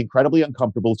 1, be incredibly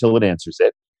uncomfortable till it answers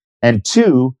it. And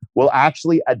 2, will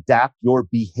actually adapt your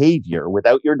behavior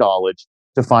without your knowledge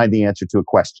to find the answer to a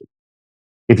question.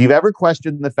 If you've ever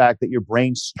questioned the fact that your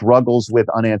brain struggles with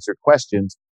unanswered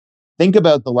questions, think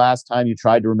about the last time you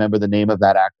tried to remember the name of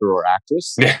that actor or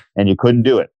actress and you couldn't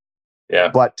do it. Yeah.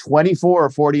 But 24 or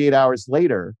 48 hours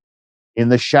later, in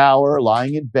the shower,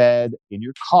 lying in bed, in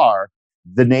your car,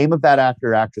 the name of that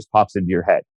actor or actress pops into your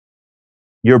head.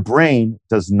 Your brain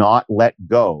does not let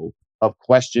go of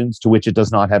questions to which it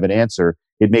does not have an answer.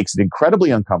 It makes it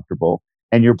incredibly uncomfortable,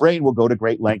 and your brain will go to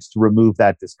great lengths to remove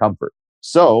that discomfort.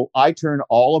 So I turn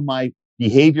all of my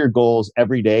behavior goals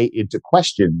every day into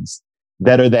questions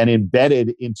that are then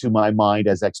embedded into my mind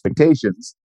as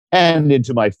expectations and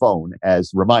into my phone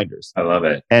as reminders. I love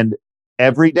it. And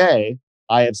every day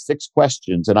I have 6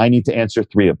 questions and I need to answer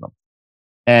 3 of them.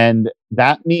 And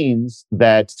that means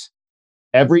that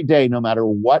every day, no matter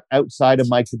what outside of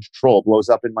my control blows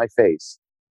up in my face,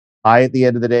 I, at the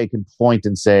end of the day, can point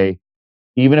and say,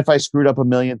 even if I screwed up a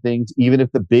million things, even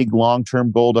if the big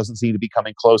long-term goal doesn't seem to be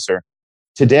coming closer,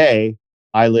 today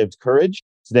I lived courage,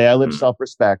 today I lived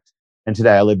self-respect, and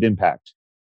today I lived impact.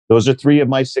 Those are 3 of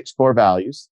my 6 core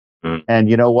values. And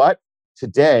you know what?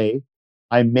 Today,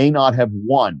 I may not have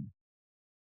won.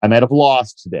 I might have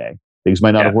lost today. Things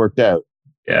might not have worked out.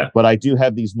 Yeah. But I do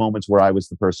have these moments where I was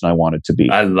the person I wanted to be.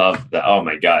 I love that. Oh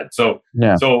my God. So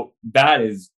that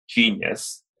is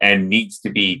genius and needs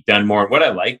to be done more. What I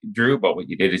like, Drew, about what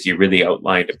you did is you really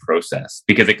outlined a process,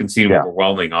 because it can seem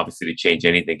overwhelming. Obviously, to change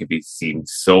anything can seem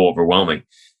so overwhelming.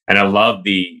 And I love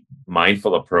the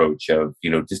mindful approach of,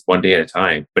 just one day at a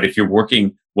time. But if you're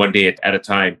working one day at a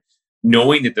time,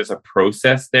 knowing that there's a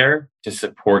process there to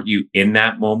support you in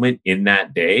that moment, in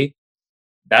that day,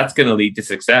 that's going to lead to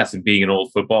success. And being an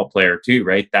old football player too,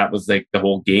 right? That was like the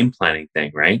whole game planning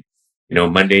thing, right?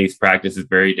 Monday's practice is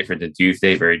very different than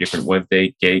Tuesday, very different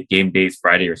Wednesday, game days,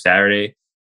 Friday or Saturday.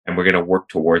 And we're going to work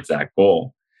towards that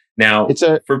goal. Now, it's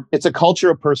a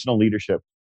culture of personal leadership.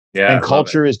 Yeah. And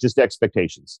culture is just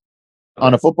expectations.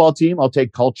 On a football team, I'll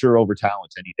take culture over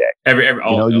talent any day.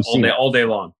 All day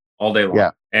long.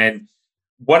 Yeah. And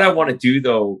what I want to do,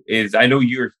 though, is I know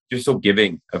you're so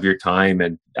giving of your time,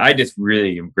 and I just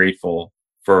really am grateful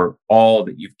for all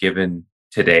that you've given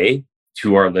today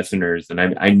to our listeners. And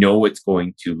I know it's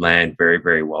going to land very,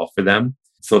 very well for them.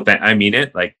 So I mean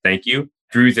it. Thank you.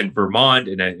 Drew's in Vermont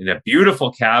in a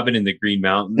beautiful cabin in the Green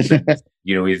Mountains. And,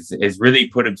 he's really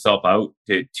put himself out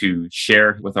to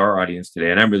share with our audience today.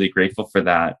 And I'm really grateful for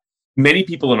that. Many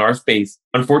people in our space,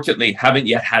 unfortunately, haven't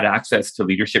yet had access to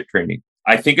leadership training.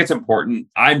 I think it's important.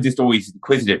 I'm just always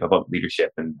inquisitive about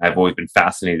leadership, and I've always been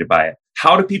fascinated by it.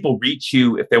 How do people reach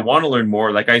you if they want to learn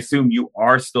more? I assume you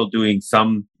are still doing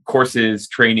some courses,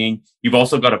 training. You've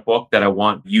also got a book that I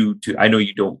want you to, I know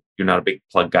you're not a big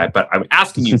plug guy, but I'm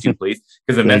asking you to, please,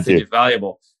 because the message is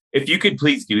valuable. If you could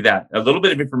please do that, a little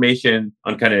bit of information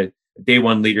on kind of day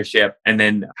one leadership, and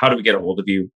then how do we get a hold of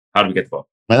you? How do we get the book?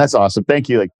 Man, that's awesome. Thank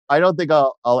you. I don't think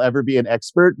I'll ever be an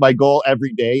expert. My goal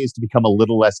every day is to become a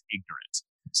little less ignorant.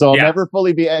 So I'll never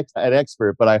fully be an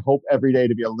expert, but I hope every day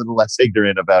to be a little less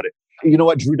ignorant about it. You know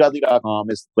what? DrewDudley.com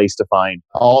is the place to find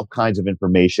all kinds of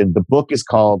information. The book is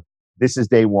called This is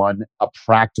Day One, A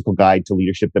Practical Guide to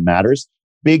Leadership That Matters.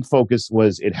 Big focus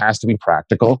was it has to be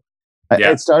practical.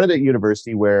 It started at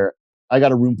university where I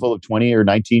got a room full of 20 or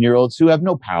 19-year-olds who have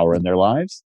no power in their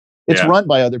lives. It's run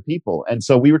by other people. And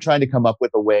so we were trying to come up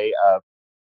with a way of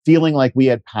feeling like we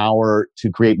had power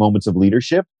to create moments of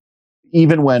leadership,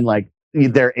 even when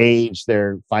their age,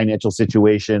 their financial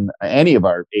situation, any of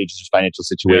our ages or financial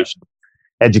situation,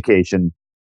 education,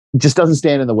 just doesn't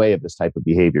stand in the way of this type of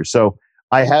behavior. So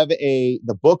I have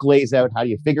the book lays out how do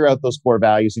you figure out those core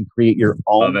values and create your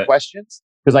own questions.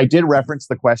 Because I did reference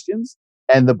the questions,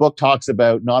 and the book talks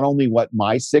about not only what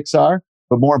my 6 are,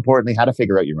 but more importantly, how to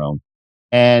figure out your own.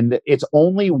 And it's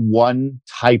only one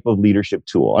type of leadership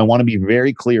tool. I want to be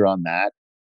very clear on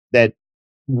that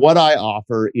what I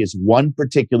offer is one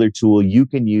particular tool you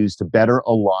can use to better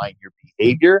align your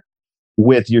behavior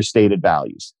with your stated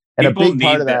values. And people a big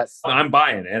part of that, I'm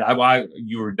buying it.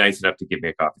 You were nice enough to give me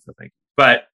a copy, so thank you.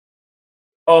 But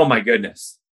oh my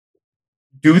goodness,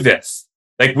 do this.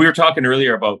 We were talking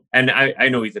earlier about, and I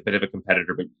know he's a bit of a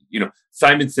competitor, but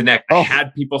Simon Sinek, I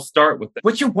had people start with,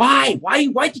 what's your why?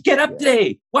 Why'd you get up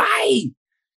today? Why?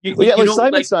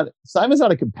 Simon's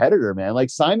not a competitor, man.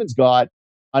 Simon's got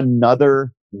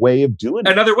another way of doing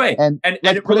it. Another way. And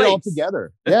let's it put relates. it all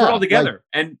together. Let's put it all together.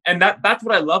 And that's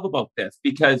what I love about this,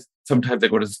 because sometimes I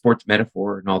go to sports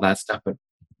metaphor and all that stuff, but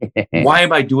why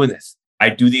am I doing this? I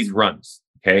do these runs.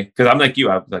 Okay. Because I'm like you.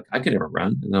 I was like, I could never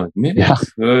run. And I'm like, maybe I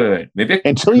could. Maybe I could.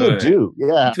 Until you do.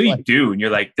 Yeah. Until you do. And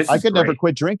you're like, this is I could great. never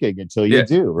quit drinking until you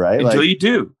do, right? Until you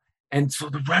do. And so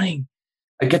the running,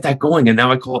 I get that going. And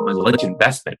now I call it my lunch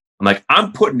investment. I'm like,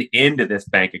 I'm putting into this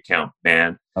bank account,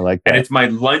 man. I like that. And it's my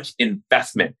lunch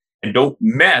investment. And don't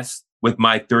mess with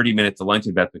my 30 minutes of lunch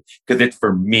investment, because it's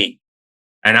for me.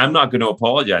 And I'm not going to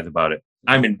apologize about it.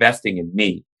 I'm investing in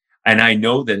me. And I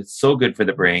know that it's so good for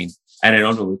the brain. And I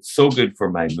don't know, it's so good for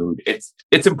my mood.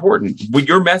 It's important. But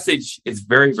your message is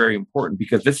very, very important,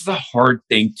 because this is a hard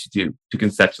thing to do, to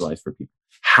conceptualize for people.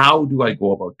 How do I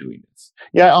go about doing this?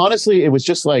 Yeah, honestly, it was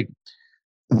just like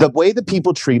the way that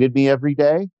people treated me every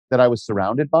day that I was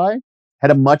surrounded by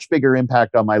had a much bigger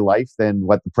impact on my life than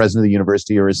what the president of the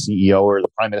university or a CEO or the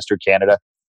prime minister of Canada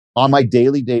on my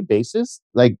daily day basis.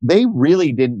 Like, they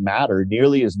really didn't matter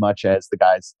nearly as much as the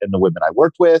guys and the women I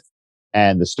worked with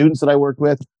and the students that I worked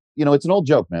with. You know, it's an old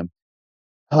joke, man.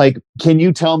 Like, can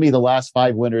you tell me the last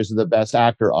 5 winners of the Best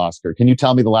Actor Oscar? Can you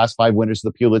tell me the last 5 winners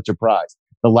of the Pulitzer Prize?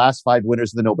 The last 5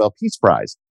 winners of the Nobel Peace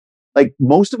Prize? Like,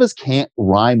 most of us can't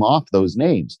rhyme off those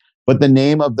names. But the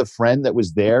name of the friend that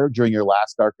was there during your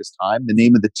last darkest time, the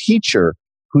name of the teacher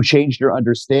who changed your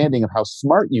understanding of how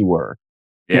smart you were,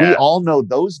 we all know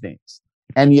those names.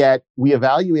 And yet we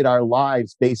evaluate our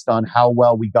lives based on how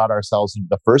well we got ourselves into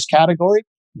the first category,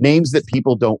 names that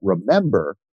people don't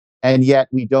remember. And yet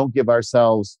we don't give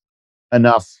ourselves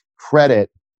enough credit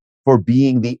for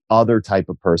being the other type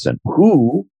of person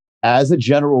who, as a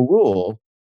general rule,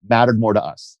 mattered more to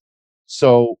us.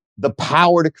 So the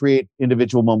power to create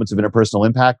individual moments of interpersonal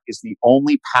impact is the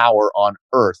only power on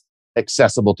earth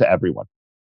accessible to everyone.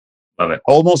 Love it.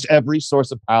 Almost every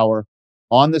source of power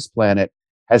on this planet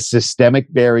has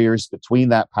systemic barriers between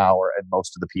that power and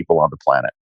most of the people on the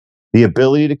planet. The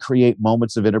ability to create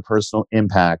moments of interpersonal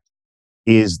impact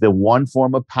is the one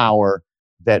form of power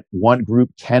that one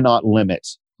group cannot limit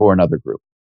for another group.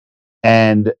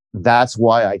 And that's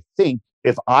why I think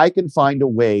if I can find a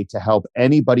way to help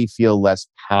anybody feel less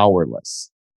powerless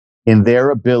in their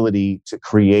ability to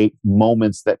create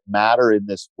moments that matter in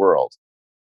this world,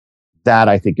 that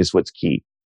I think is what's key.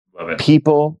 Love it.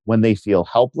 People, when they feel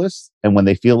helpless and when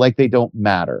they feel like they don't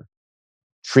matter,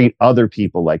 treat other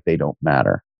people like they don't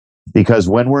matter. Because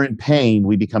when we're in pain,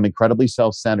 we become incredibly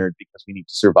self-centered because we need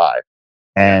to survive.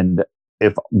 And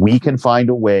if we can find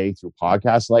a way through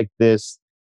podcasts like this,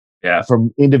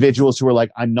 from individuals who are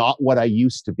like, I'm not what I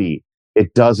used to be,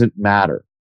 it doesn't matter.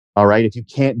 All right. If you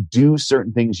can't do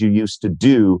certain things you used to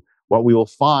do, what we will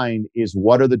find is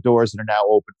what are the doors that are now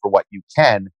open for what you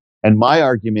can. And my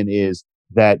argument is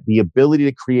that the ability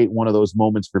to create one of those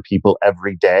moments for people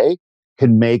every day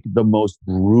can make the most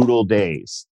brutal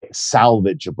days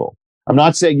salvageable. I'm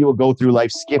not saying you will go through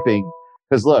life skipping,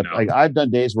 because look, like I've done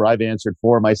days where I've answered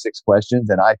 4 of my 6 questions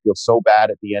and I feel so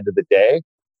bad at the end of the day.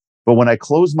 But when I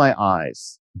close my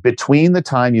eyes, between the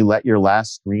time you let your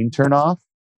last screen turn off,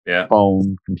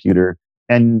 phone, computer,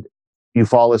 and you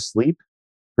fall asleep,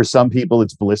 for some people,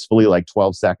 it's blissfully like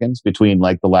 12 seconds between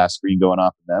like the last screen going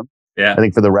off of them. I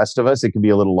think for the rest of us, it can be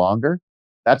a little longer.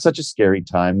 That's such a scary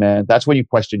time, man. That's when you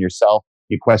question yourself,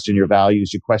 you question your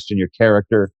values, you question your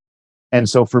character. And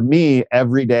so for me,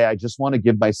 every day, I just want to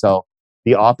give myself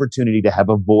the opportunity to have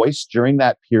a voice during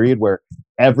that period where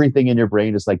everything in your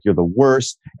brain is like you're the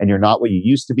worst and you're not what you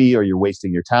used to be or you're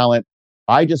wasting your talent.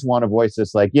 I just want a voice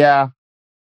that's like, yeah,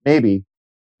 maybe.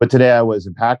 But today I was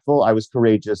impactful, I was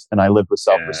courageous, and I lived with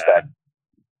self-respect.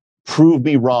 Prove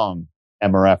me wrong,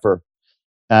 MRFer.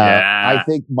 I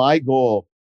think my goal,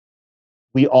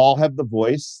 we all have the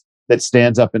voice that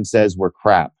stands up and says we're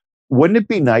crap. Wouldn't it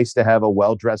be nice to have a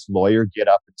well-dressed lawyer get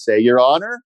up and say, Your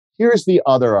Honor, here's the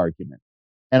other argument.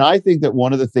 And I think that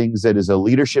one of the things that is a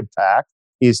leadership act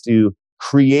is to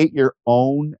create your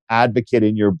own advocate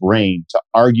in your brain to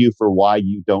argue for why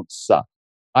you don't suck.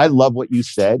 I love what you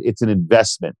said. It's an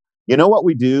investment. You know what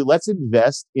we do? Let's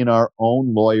invest in our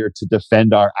own lawyer to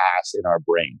defend our ass in our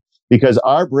brain, because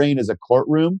our brain is a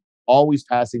courtroom always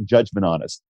passing judgment on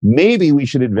us. Maybe we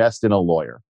should invest in a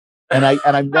lawyer. And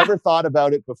I've never thought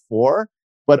about it before,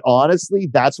 but honestly,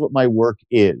 that's what my work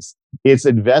is. It's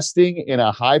investing in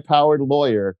a high-powered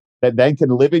lawyer that then can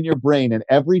live in your brain. And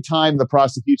every time the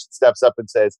prosecution steps up and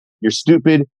says, you're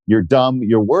stupid, you're dumb,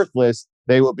 you're worthless,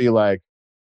 they will be like,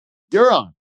 you're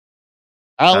on.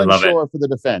 Alan Shore for the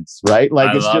defense, right?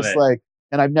 Like, it's just like,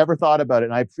 and I've never thought about it.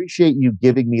 And I appreciate you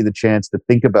giving me the chance to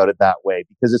think about it that way,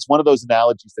 because it's one of those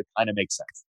analogies that kind of makes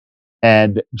sense.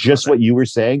 And just what you were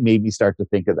saying made me start to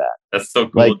think of that. That's so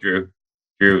cool, Drew.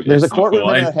 There's a courtroom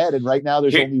in our head, and right now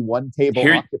there's only one table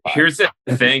occupied. Here's the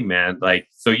thing, man.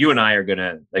 So you and I are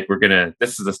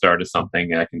this is the start of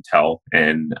something, I can tell.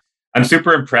 And I'm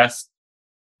super impressed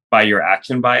by your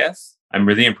action bias. I'm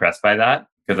really impressed by that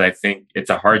because I think it's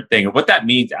a hard thing. And what that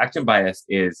means, action bias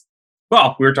is,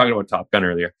 well, we were talking about Top Gun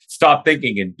earlier. Stop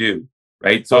thinking and do,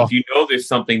 right? So if you know there's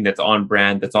something that's on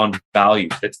brand, that's on value,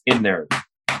 that's in there,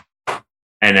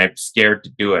 and I'm scared to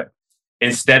do it,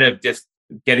 instead of just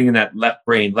getting in that left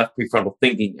brain, left prefrontal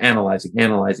thinking, analyzing.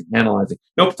 Nope,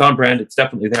 it's on brand. It's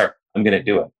definitely there. I'm going to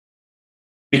do it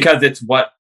because it's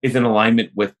what is in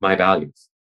alignment with my values.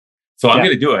 So I'm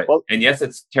going to do it. Well, and yes,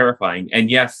 it's terrifying. And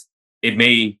yes, it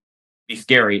may be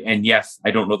scary. And yes,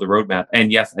 I don't know the roadmap. And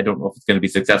yes, I don't know if it's going to be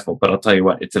successful, but I'll tell you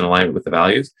what, it's in alignment with the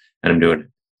values and I'm doing it.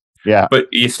 Yeah. But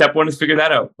step one is figure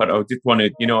that out. But I just want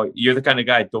to, you're the kind of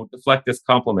guy, don't deflect this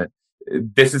compliment.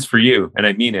 This is for you. And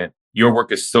I mean it. Your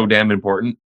work is so damn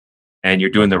important and you're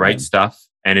doing the right stuff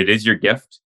and it is your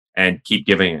gift and keep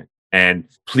giving it. And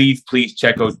please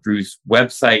check out Drew's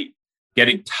website, get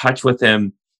in touch with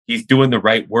him. He's doing the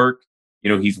right work.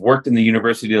 He's worked in the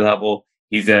university level.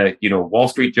 He's a, Wall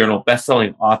Street Journal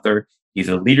bestselling author. He's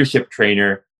a leadership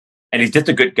trainer and he's just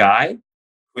a good guy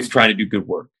who's trying to do good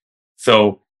work.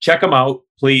 So check him out.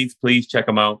 Please check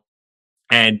him out.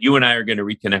 And you and I are going to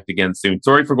reconnect again soon.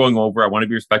 Sorry for going over. I want to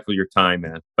be respectful of your time,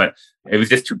 man. But it was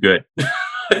just too good.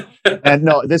 And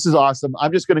no, this is awesome.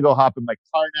 I'm just going to go hop in my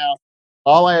car now.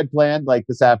 All I had planned,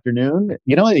 this afternoon,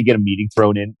 you get a meeting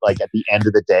thrown in, at the end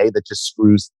of the day that just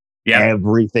screws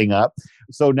everything up.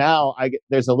 So now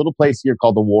there's a little place here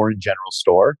called the Warren General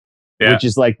Store, which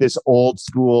is this old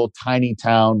school, tiny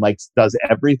town, does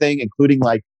everything, including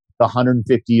the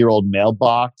 150-year-old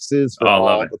mailboxes for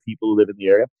all the people who live in the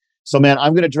area. So, man,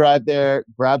 I'm going to drive there,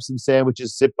 grab some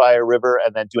sandwiches, sit by a river,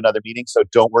 and then do another meeting. So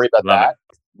don't worry about that.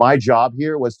 My job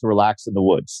here was to relax in the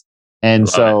woods. And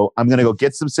so I'm going to go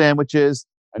get some sandwiches.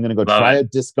 I'm going to go try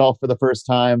out disc golf for the first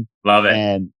time. Love it.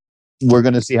 And we're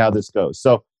going to see how this goes.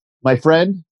 So, my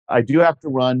friend, I do have to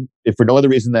run. If for no other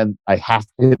reason, then I have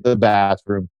to hit the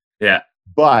bathroom. Yeah.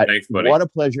 But thanks, buddy. What a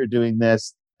pleasure doing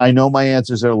this. I know my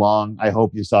answers are long. I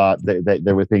hope you saw that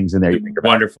there were things in there you think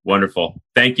about. Wonderful.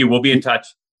 Thank you. We'll be in touch.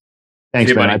 Thanks,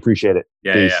 man. Buddy. I appreciate it.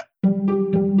 Yeah.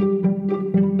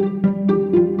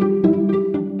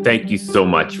 Thank you so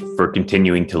much for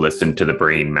continuing to listen to the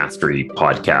Brain Mastery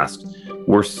podcast.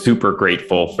 We're super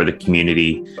grateful for the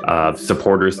community of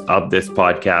supporters of this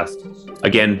podcast.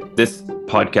 Again, this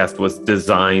podcast was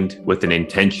designed with an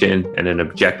intention and an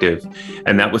objective,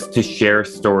 and that was to share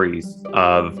stories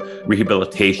of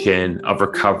rehabilitation, of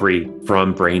recovery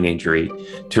from brain injury,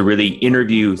 to really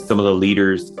interview some of the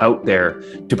leaders out there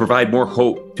to provide more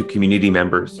hope to community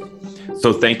members.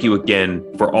 So thank you again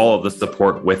for all of the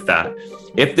support with that.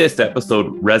 If this episode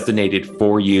resonated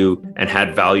for you and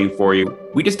had value for you,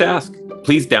 we just ask,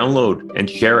 please download and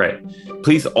share it.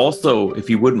 Please also, if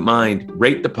you wouldn't mind,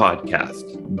 rate the podcast.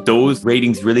 Those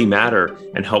ratings really matter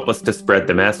and help us to spread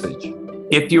the message.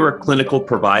 If you're a clinical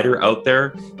provider out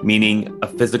there, meaning a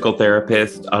physical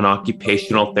therapist, an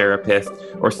occupational therapist,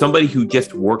 or somebody who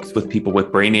just works with people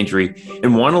with brain injury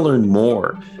and want to learn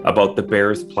more about the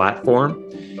BEARS platform,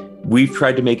 we've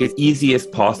tried to make it as easy as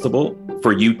possible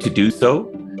for you to do so.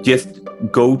 Just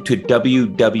go to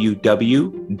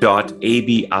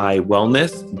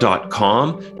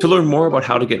www.abiwellness.com to learn more about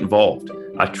how to get involved.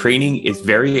 Training is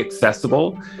very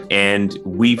accessible, and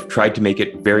we've tried to make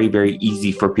it very, very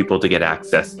easy for people to get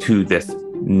access to this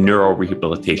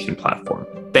neurorehabilitation platform.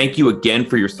 Thank you again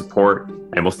for your support,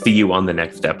 and we'll see you on the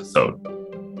next episode.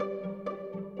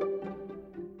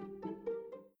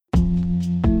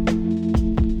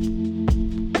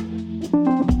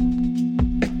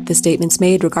 The statements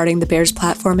made regarding the BEARS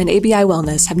platform and ABI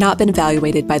Wellness have not been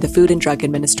evaluated by the Food and Drug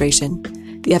Administration.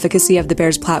 The efficacy of the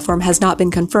BEARS platform has not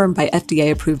been confirmed by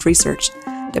FDA-approved research.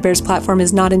 The BEARS platform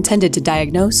is not intended to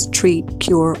diagnose, treat,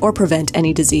 cure, or prevent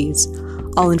any disease.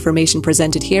 All information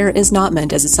presented here is not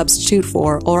meant as a substitute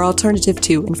for or alternative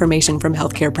to information from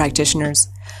healthcare practitioners.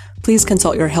 Please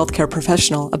consult your healthcare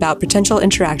professional about potential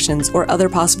interactions or other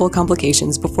possible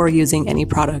complications before using any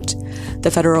product.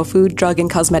 The Federal Food, Drug, and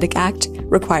Cosmetic Act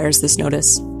requires this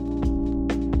notice.